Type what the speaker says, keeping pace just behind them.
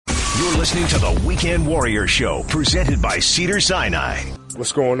You're listening to the Weekend Warrior Show, presented by Cedars-Sinai.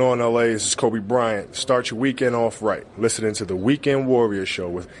 What's going on, LA? This is Kobe Bryant. Start your weekend off right. Listening to the Weekend Warrior Show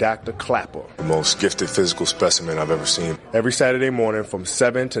with Dr. Clapper. The most gifted physical specimen I've ever seen. Every Saturday morning from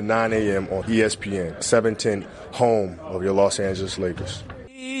 7 to 9 a.m. on ESPN, 710, home of your Los Angeles Lakers.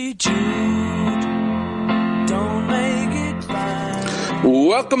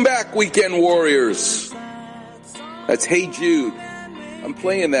 Welcome back, Weekend Warriors. That's Hey Jude. I'm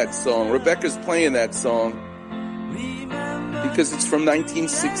playing that song. Rebecca's playing that song because it's from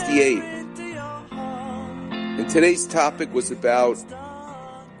 1968. And today's topic was about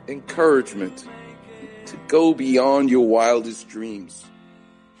encouragement to go beyond your wildest dreams.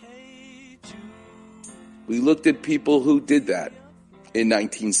 We looked at people who did that in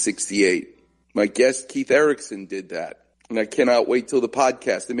 1968. My guest, Keith Erickson, did that. And I cannot wait till the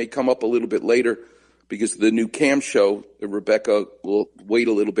podcast. It may come up a little bit later because of the new Cam show. Rebecca will wait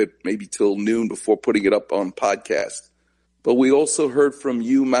a little bit, maybe till noon before putting it up on podcast. But we also heard from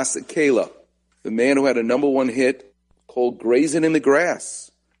Hugh Masekela, the man who had a number one hit called Grazing in the Grass,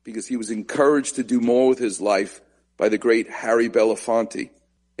 because he was encouraged to do more with his life by the great Harry Belafonte.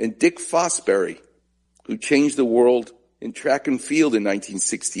 And Dick Fosbury, who changed the world in track and field in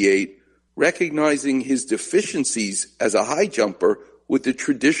 1968, recognizing his deficiencies as a high jumper with the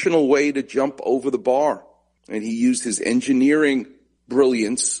traditional way to jump over the bar. And he used his engineering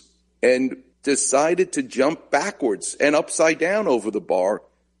brilliance and decided to jump backwards and upside down over the bar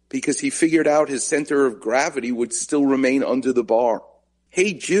because he figured out his center of gravity would still remain under the bar.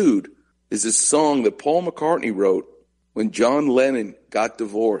 Hey Jude is a song that Paul McCartney wrote when John Lennon got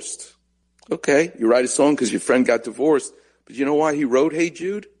divorced. Okay, you write a song because your friend got divorced, but you know why he wrote Hey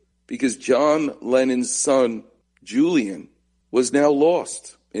Jude? Because John Lennon's son, Julian, was now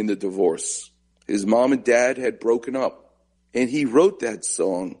lost in the divorce. His mom and dad had broken up, and he wrote that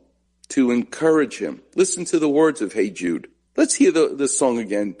song to encourage him. Listen to the words of Hey Jude. Let's hear the song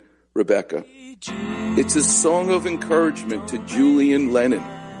again, Rebecca. It's a song of encouragement to Julian Lennon.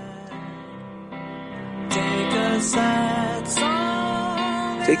 Take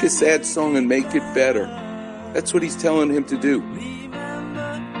a sad song and make it better. That's what he's telling him to do.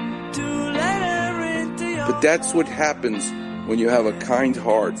 But that's what happens when you have a kind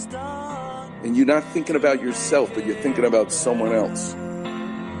heart and you're not thinking about yourself, but you're thinking about someone else.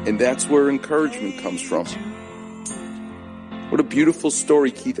 And that's where encouragement comes from. What a beautiful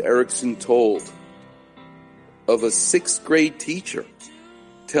story Keith Erickson told of a 6th grade teacher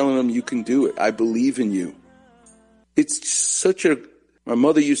telling him, you can do it. I believe in you. It's my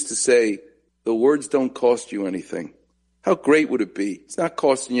mother used to say, the words don't cost you anything. How great would it be? It's not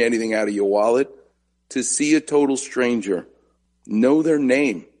costing you anything out of your wallet to see a total stranger, know their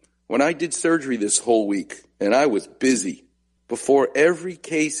name. When I did surgery this whole week, and I was busy, before every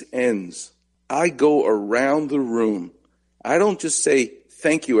case ends, I go around the room. I don't just say,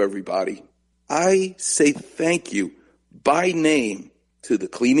 thank you, everybody. I say thank you by name to the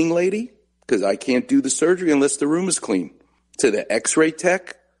cleaning lady, because I can't do the surgery unless the room is clean, to the x-ray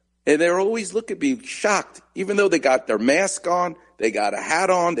tech, and they're always looking at me shocked, even though they got their mask on, they got a hat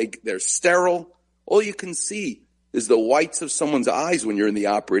on, they're sterile. All you can see is the whites of someone's eyes when you're in the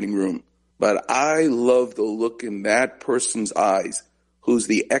operating room. But I love the look in that person's eyes, who's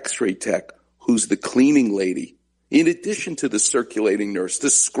the x-ray tech, who's the cleaning lady, in addition to the circulating nurse, the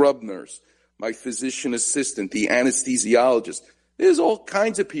scrub nurse, my physician assistant, the anesthesiologist. There's all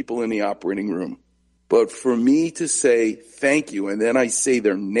kinds of people in the operating room. But for me to say thank you, and then I say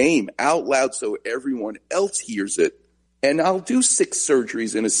their name out loud so everyone else hears it, and I'll do 6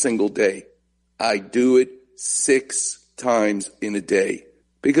 surgeries in a single day. I do it 6 times in a day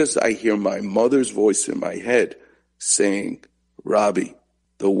because I hear my mother's voice in my head saying, Robbie,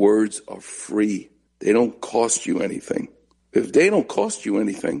 the words are free. They don't cost you anything. If they don't cost you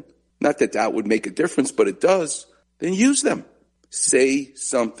anything, not that that would make a difference, but it does, then use them. Say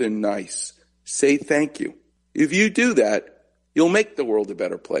something nice. Say thank you. If you do that, you'll make the world a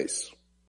better place.